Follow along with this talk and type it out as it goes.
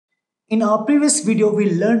In our previous video,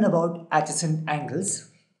 we learned about adjacent angles,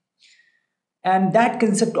 and that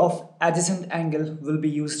concept of adjacent angle will be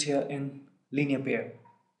used here in linear pair.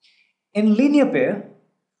 In linear pair,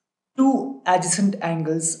 two adjacent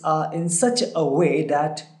angles are in such a way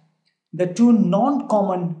that the two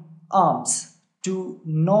non-common arms, two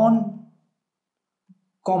non-common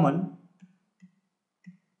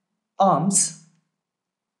arms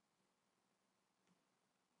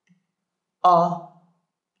are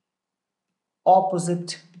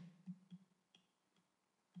opposite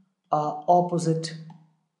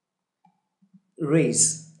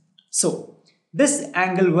rays. So this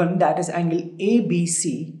angle 1, that is angle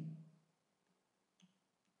ABC,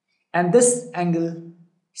 and this angle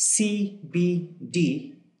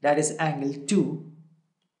CBD, that is angle 2,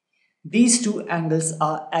 these two angles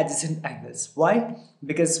are adjacent angles. Why?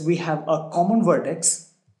 Because we have a common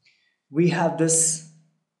vertex, we have this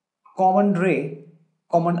common ray,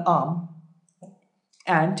 common arm,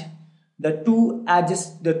 and the two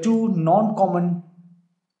non-common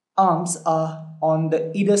arms are on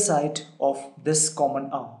the either side of this common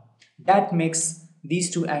arm. That makes these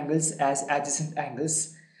two angles as adjacent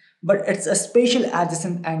angles, but it's a special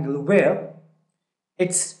adjacent angle where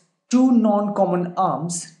it's two non-common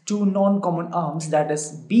arms, that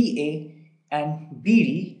is BA and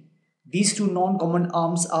BD. These two non-common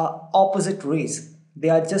arms are opposite rays. They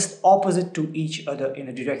are just opposite to each other in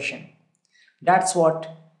a direction. That's what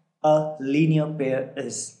a linear pair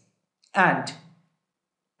is. And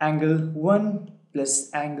angle 1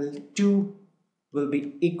 plus angle 2 will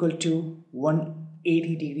be equal to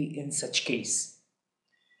 180 degree in such case.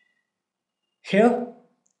 Here,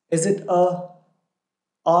 is it are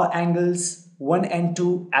angles 1 and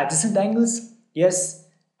 2 adjacent angles? Yes,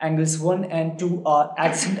 angles 1 and 2 are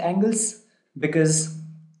adjacent angles because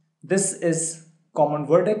this is common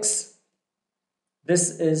vertex,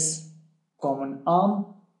 this is common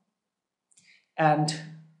arm, and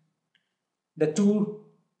the two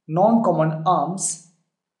non-common arms,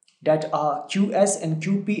 that are QS and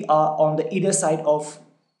QP, are on the either side of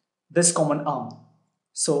this common arm.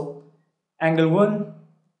 So angle 1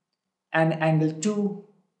 and angle 2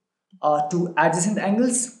 are two adjacent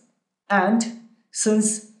angles, and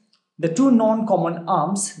since the two non-common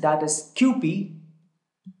arms, that is QP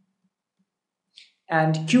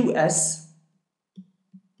and QS,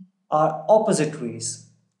 are opposite rays,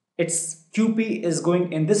 its QP is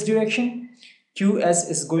going in this direction, QS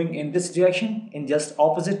is going in this direction, in just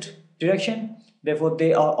opposite direction, therefore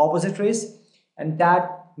they are opposite rays, and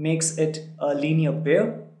that makes it a linear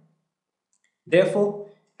pair. Therefore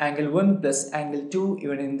angle 1 plus angle 2,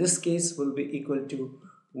 even in this case, will be equal to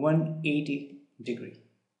 180 degree.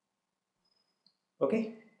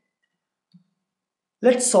 Okay,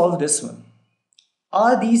 let's solve this one.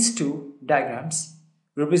 Are these two diagrams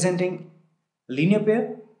representing linear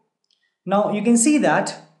pair? Now you can see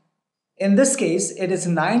that in this case it is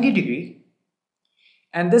 90 degree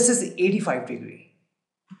and this is 85 degree.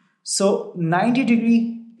 So 90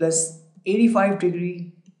 degree plus 85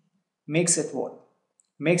 degree makes it what?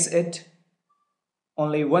 Makes it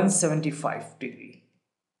only 175 degree.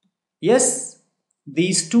 Yes,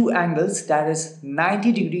 these two angles, that is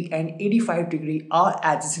 90 degree and 85 degree, are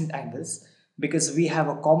adjacent angles because we have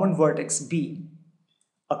a common vertex B,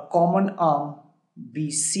 a common arm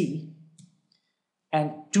BC,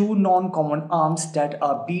 and two non-common arms that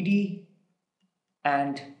are BD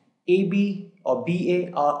and AB or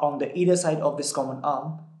BA are on the either side of this common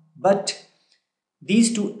arm. But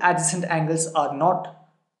these two adjacent angles are not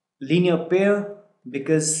linear pair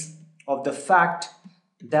because of the fact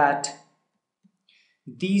that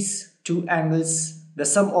these two angles, the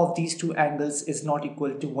sum of these two angles is not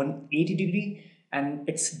equal to 180 degree, and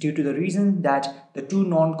it's due to the reason that the two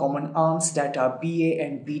non-common arms, that are BA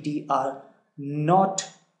and BD, are not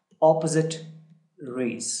opposite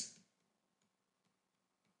rays,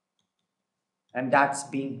 and that's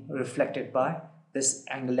being reflected by this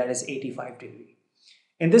angle, that is 85 degree.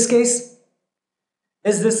 In this case,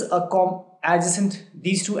 is this a adjacent,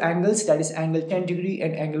 these two angles, that is angle 10 degree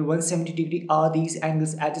and angle 170 degree, are these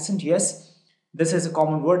angles adjacent? Yes, this is a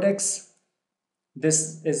common vertex,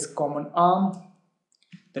 this is common arm,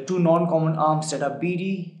 the two non-common arms, that are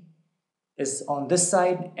BD, is on this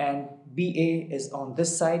side and BA is on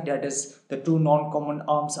this side, that is the two non-common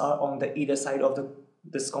arms are on the either side of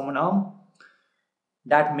this common arm.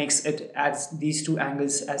 That makes it as these two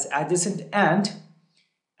angles as adjacent, and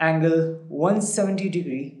angle 170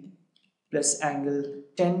 degree plus angle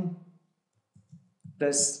 10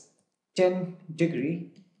 plus 10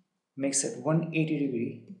 degree makes it 180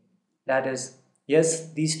 degree. That is,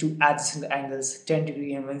 yes, these two adjacent angles 10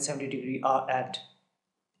 degree and 170 degree are at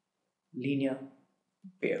linear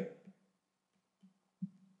pair.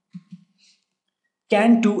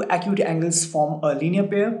 Can two acute angles form a linear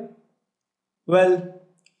pair? Well,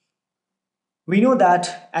 we know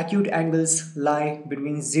that acute angles lie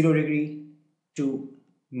between 0 degree to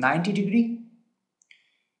 90 degree.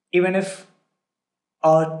 Even if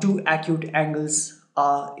our two acute angles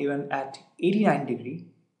are even at 89 degree,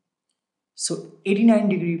 so 89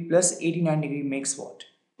 degree plus 89 degree makes what?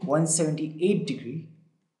 178 degree,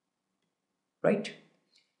 right?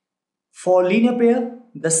 For linear pair,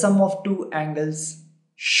 the sum of two angles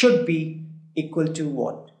should be equal to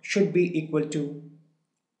what? Should be equal to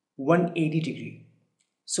 180 degree.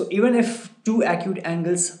 So even if two acute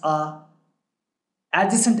angles are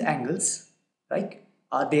adjacent angles, right?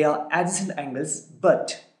 They are adjacent angles,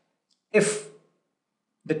 but if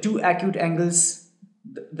the two acute angles,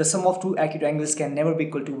 the sum of two acute angles can never be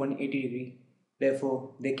equal to 180 degree,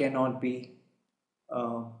 therefore they cannot be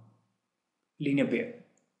uh, linear pair.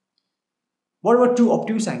 What about two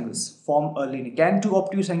obtuse angles form a linear? Can two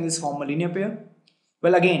obtuse angles form a linear pair?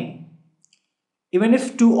 Well, again, even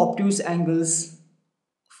if two obtuse angles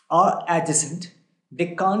are adjacent,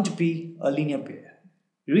 they can't be a linear pair.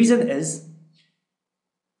 Reason is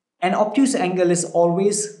an obtuse angle is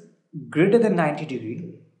always greater than 90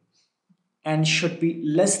 degree and should be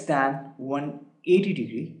less than 180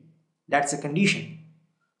 degree. That's a condition.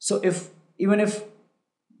 So if even if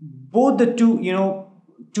both the two,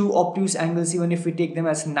 two obtuse angles, even if we take them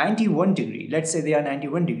as 91 degree, let's say they are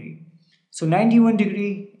 91 degree, so 91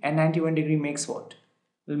 degree and 91 degree makes what?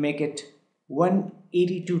 Will make it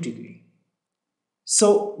 182 degree.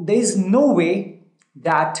 So there is no way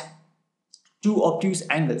that two obtuse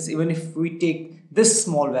angles, even if we take this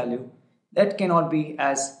small value, that cannot be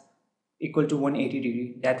as equal to 180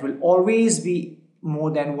 degree. That will always be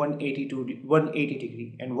more than 180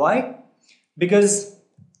 degree. And why? Because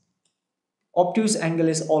obtuse angle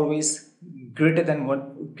is always greater than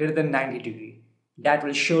 90 degree. That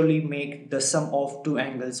will surely make the sum of two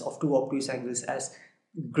angles of two obtuse angles as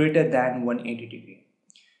greater than 180 degree.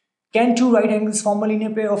 Can two right angles form a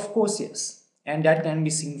linear pair? Of course, yes. And that can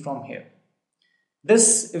be seen from here.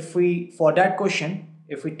 This, if we, for that question,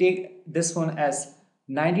 if we take this one as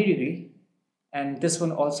 90 degree and this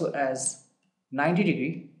one also as 90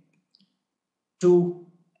 degree, two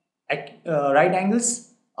right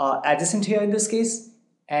angles are adjacent here in this case,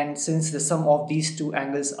 and since the sum of these two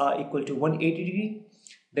angles are equal to 180 degree,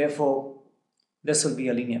 therefore this will be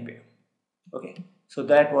a linear pair. Okay, so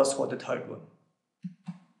that was for the third one.